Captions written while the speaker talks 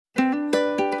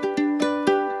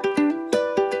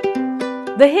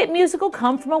The hit musical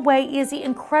Come From Away is the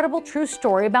incredible true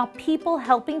story about people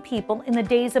helping people in the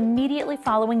days immediately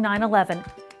following 9/11.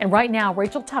 And right now,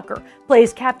 Rachel Tucker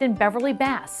plays Captain Beverly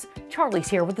Bass. Charlie's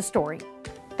here with the story.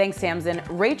 Thanks, Tamsin.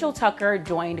 Rachel Tucker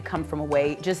joined Come From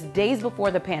Away just days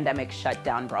before the pandemic shut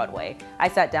down Broadway. I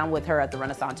sat down with her at the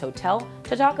Renaissance Hotel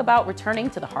to talk about returning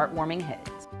to the heartwarming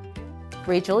hit.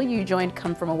 Rachel, you joined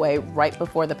Come From Away right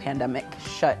before the pandemic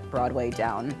shut Broadway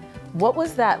down. What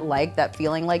was that like, that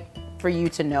feeling like for you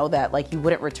to know that you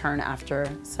wouldn't return after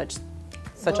such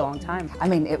a long time? I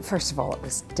mean, first of all, it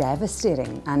was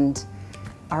devastating. And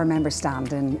I remember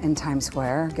standing in Times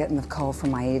Square, getting the call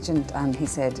from my agent, and he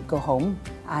said, go home,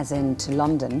 as in to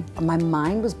London. And my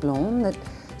mind was blown that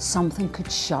something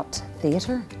could shut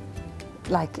theatre.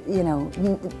 Theatre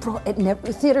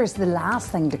is the last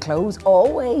thing to close,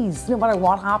 always, no matter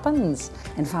what happens.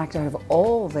 In fact, out of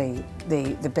all the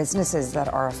businesses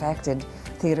that are affected,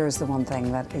 theatre is the one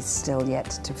thing that is still yet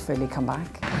to fully come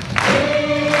back.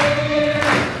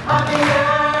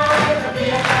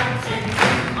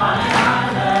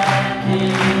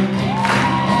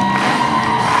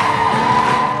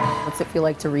 What's it feel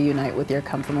like to reunite with your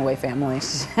Come From Away family?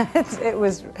 It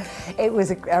was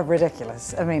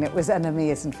ridiculous. I mean, it was an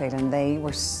amazing feeling.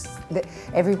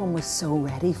 Everyone was so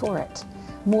ready for it,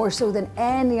 more so than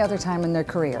any other time in their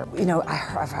career. You know,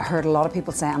 I've heard a lot of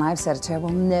people say, and I've said it too, I will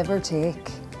never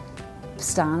take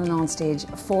standing on stage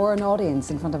for an audience,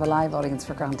 in front of a live audience,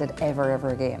 for granted ever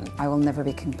again. I will never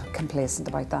be complacent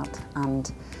about that.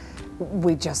 And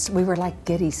we were like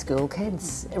giddy school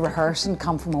kids, rehearsing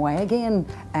Come From Away again,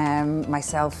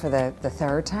 myself for the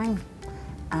third time,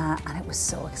 and it was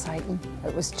so exciting.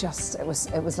 It was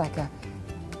like a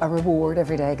reward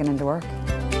every day getting into work.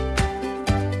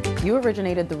 You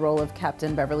originated the role of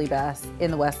Captain Beverly Bass in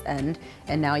the West End,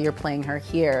 and now you're playing her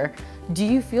here. Do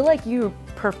you feel like you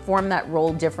perform that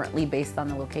role differently based on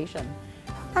the location?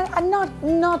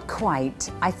 Not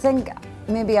quite. I think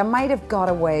maybe I might have got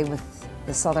away with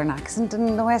the southern accent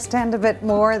in the West End a bit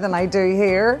more than I do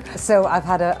here. So I've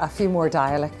had a few more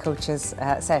dialect coaches,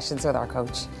 sessions with our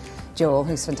coach, Joel,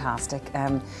 who's fantastic.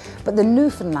 But the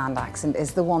Newfoundland accent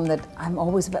is the one that I'm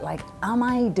always a bit like, am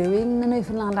I doing the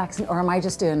Newfoundland accent, or am I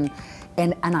just doing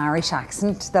an Irish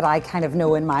accent that I kind of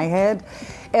know in my head?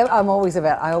 I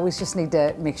always just need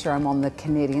to make sure I'm on the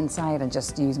Canadian side and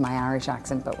just use my Irish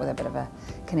accent, but with a bit of a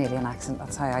Canadian accent.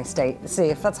 That's how I stay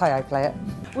safe, that's how I play it.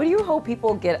 What do you hope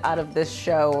people get out of this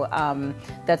show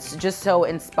that's just so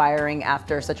inspiring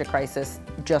after such a crisis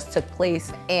just took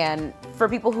place? And for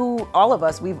people who, all of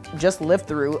us, we've just lived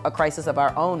through a crisis of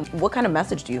our own, what kind of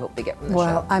message do you hope they get from this show?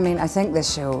 Well, I mean, I think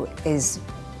this show is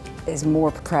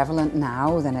more prevalent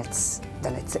now than it's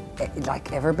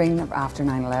like ever been after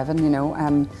 9/11, you know.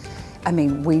 I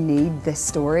mean, we need this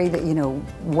story that, you know,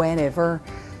 whenever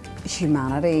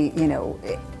humanity, you know,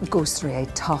 goes through a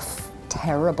tough,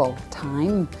 terrible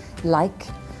time, like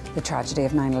the tragedy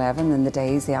of 9/11 and the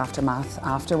days, the aftermath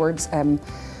afterwards,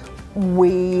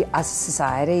 we as a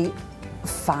society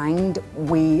find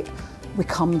we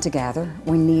come together.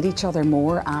 We need each other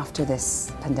more after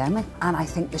this pandemic, and I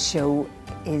think the show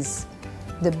is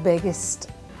the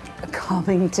biggest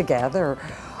coming together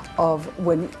of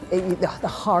the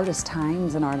hardest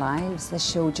times in our lives. The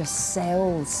show just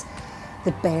sells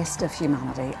the best of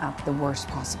humanity at the worst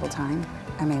possible time.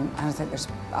 I mean, I don't think there's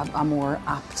a more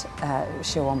apt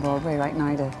show on Broadway right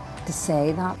now to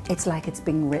say that. It's like it's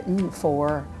being written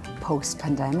for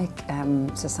post-pandemic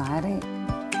society.